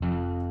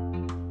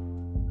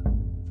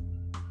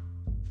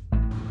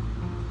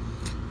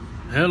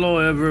Hello,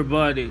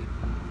 everybody.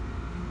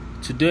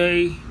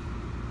 Today,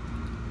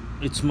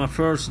 it's my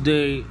first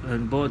day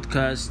on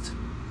podcast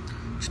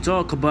to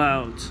talk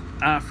about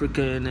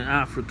Africa and the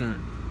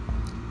African.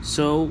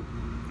 So,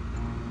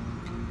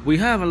 we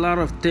have a lot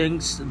of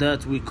things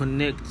that we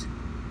connect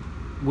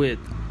with.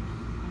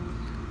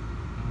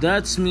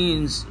 That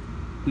means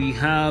we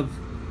have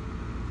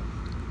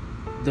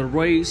the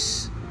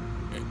race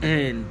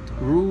and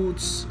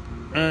roots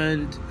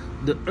and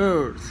the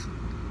earth,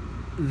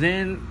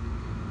 then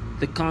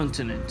the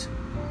continent.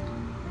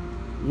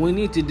 We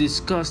need to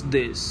discuss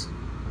this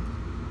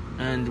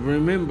and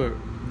remember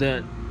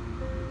that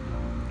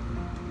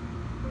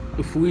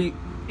if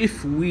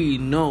we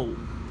know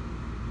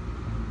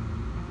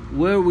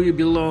where we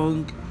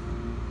belong,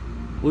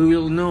 we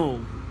will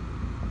know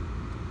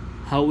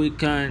how we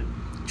can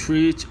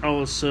treat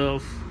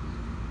ourselves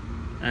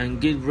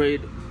and get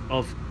rid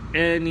of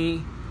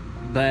any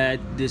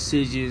bad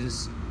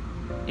decisions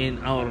in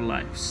our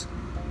lives.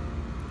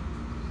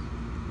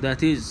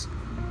 That is,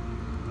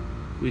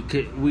 we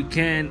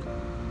can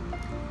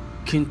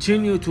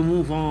continue to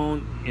move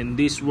on in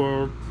this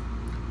world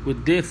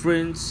with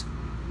different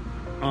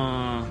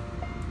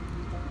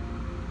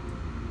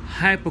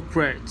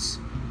hypocrites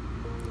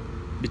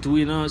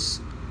between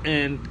us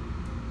and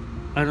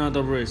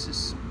another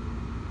races.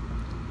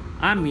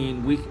 I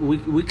mean,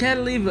 we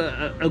can live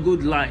a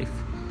good life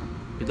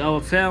with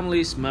our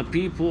families, my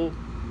people,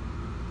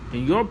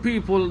 and your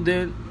people.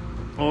 Then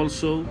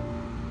also,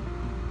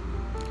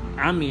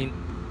 I mean,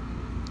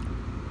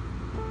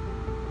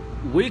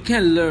 we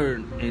can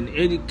learn in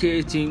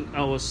educating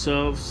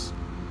ourselves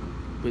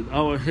with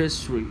our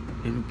history,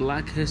 in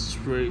Black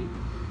history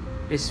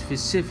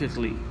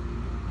specifically.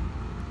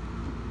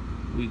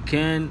 We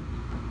can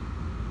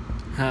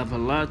have a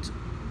lot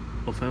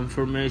of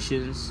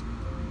informations.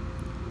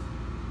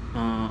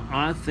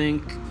 I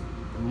think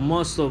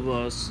most of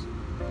us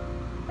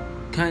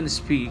can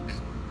speak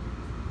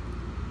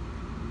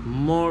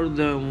more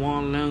than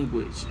one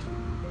language.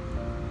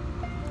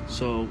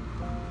 So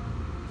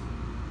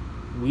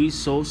we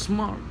so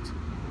smart.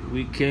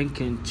 We can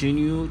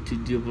continue to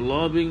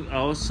developing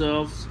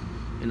ourselves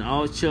and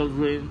our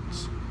children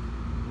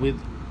with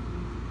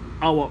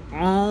our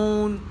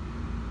own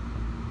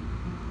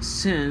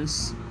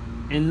sense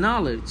and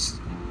knowledge.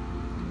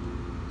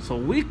 So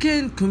we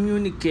can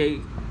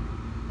communicate.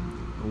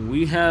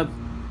 We have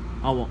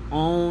our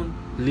own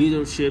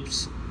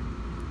leaderships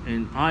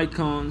and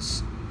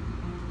icons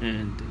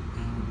and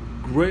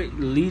great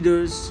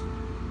leaders.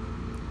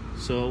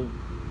 So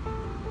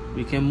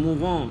we can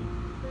move on.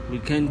 We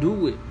can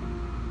do it.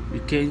 We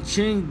can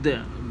change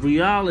the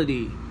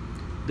reality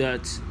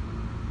that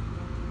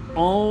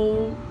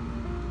all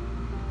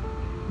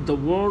the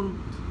world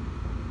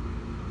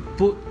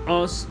put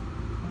us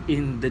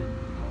in the.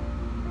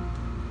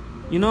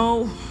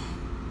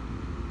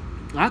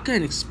 I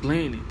can't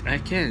explain it. I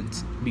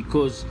can't,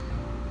 because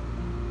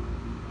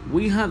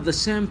we have the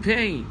same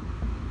pain,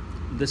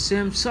 the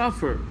same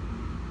suffer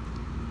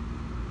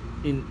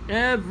in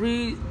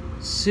every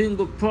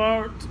single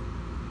part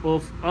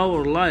of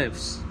our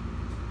lives.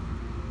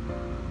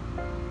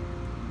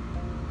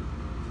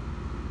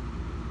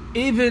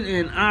 Even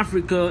in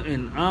Africa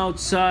and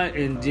outside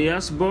in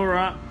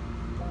diaspora,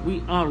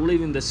 we are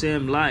living the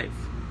same life.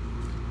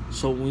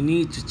 So we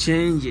need to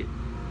change it.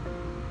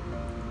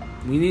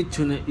 We need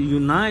to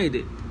unite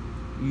it.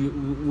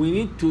 We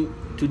need to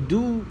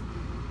do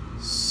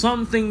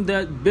something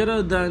that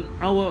better than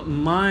our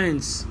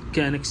minds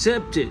can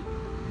accept it.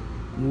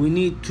 We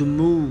need to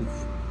move.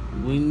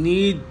 We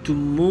need to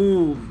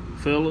move,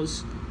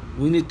 fellas.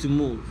 We need to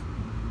move.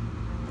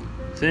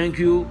 Thank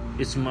you.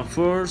 It's my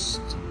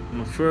first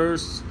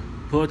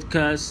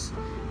podcast,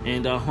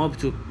 and I hope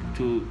to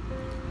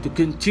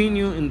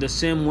continue in the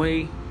same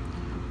way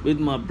with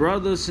my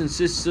brothers and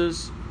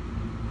sisters.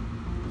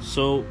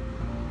 So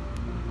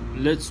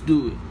let's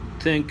do it.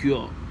 Thank you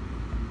all.